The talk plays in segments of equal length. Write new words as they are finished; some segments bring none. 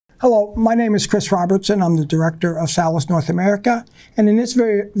Hello, my name is Chris Robertson. I'm the director of SALUS North America. And in this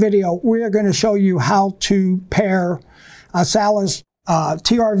video, we are going to show you how to pair a SALUS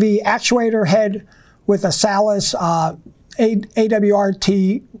TRV actuator head with a SALUS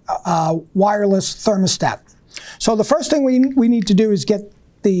AWRT wireless thermostat. So the first thing we need to do is get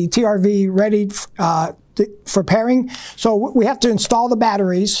the TRV ready for pairing. So we have to install the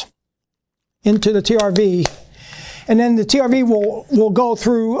batteries into the TRV. And then the TRV will go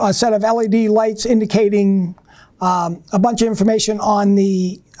through a set of LED lights indicating a bunch of information on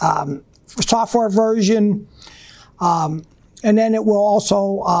the software version. And then it will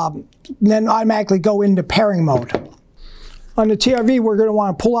also then automatically go into pairing mode. On the TRV, we're going to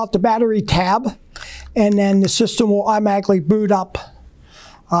want to pull out the battery tab, and then the system will automatically boot up,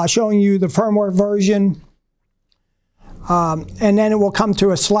 showing you the firmware version. And then it will come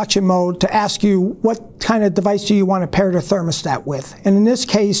to a selection mode to ask you what kind of device do you want to pair the thermostat with. And in this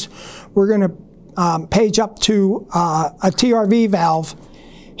case, we're going to page up to a TRV valve,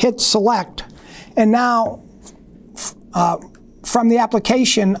 hit select, and now from the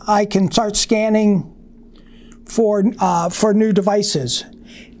application I can start scanning for new devices.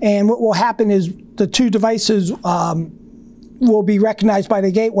 And what will happen is the two devices will be recognized by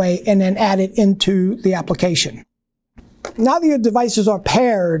the gateway and then added into the application. Now that your devices are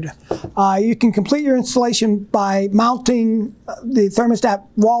paired, you can complete your installation by mounting the thermostat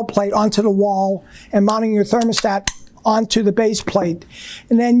wall plate onto the wall and mounting your thermostat onto the base plate.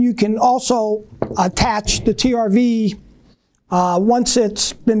 And then you can also attach the TRV. Once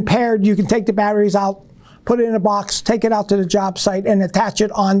it's been paired, you can take the batteries out, put it in a box, take it out to the job site, and attach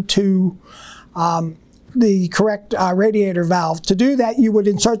it onto the correct radiator valve. To do that, you would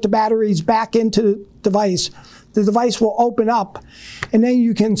insert the batteries back into the device. The device will open up, and then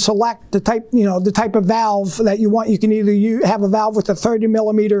you can select the type, the type of valve that you want. You can either have a valve with a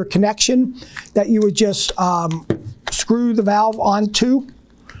 30mm connection that you would just screw the valve onto,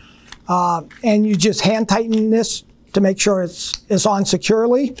 and you just hand tighten this to make sure it's on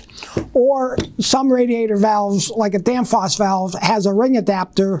securely. Or some radiator valves, like a Danfoss valve, has a ring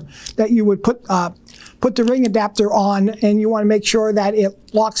adapter that you would put the ring adapter on, and you want to make sure that it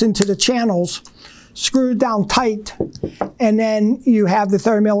locks into the channels, screwed down tight, and then you have the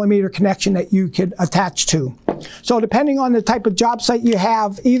 30mm connection that you could attach to. So depending on the type of job site you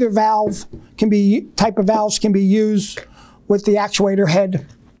have, either type of valves can be used with the actuator head.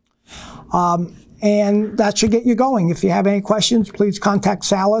 And that should get you going. If you have any questions, please contact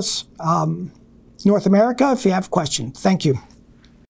SALUS North America if you have questions. Thank you.